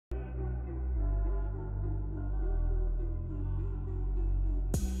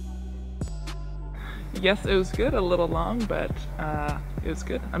Yes, it was good, a little long, but it was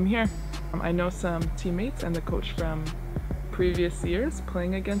good. I'm here. I know some teammates and the coach from previous years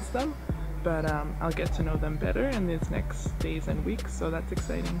playing against them, but I'll get to know them better in these next days and weeks, so that's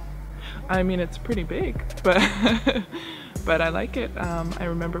exciting. I mean, it's pretty big, but but I like it. I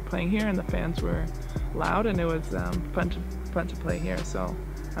remember playing here and the fans were loud, and it was fun to play here, so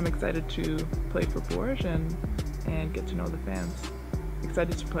I'm excited to play for Bourges and get to know the fans.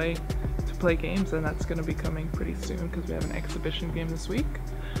 Excited to play games, and that's going to be coming pretty soon because we have an exhibition game this week.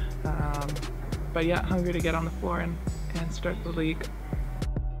 But yeah, hungry to get on the floor and start the league.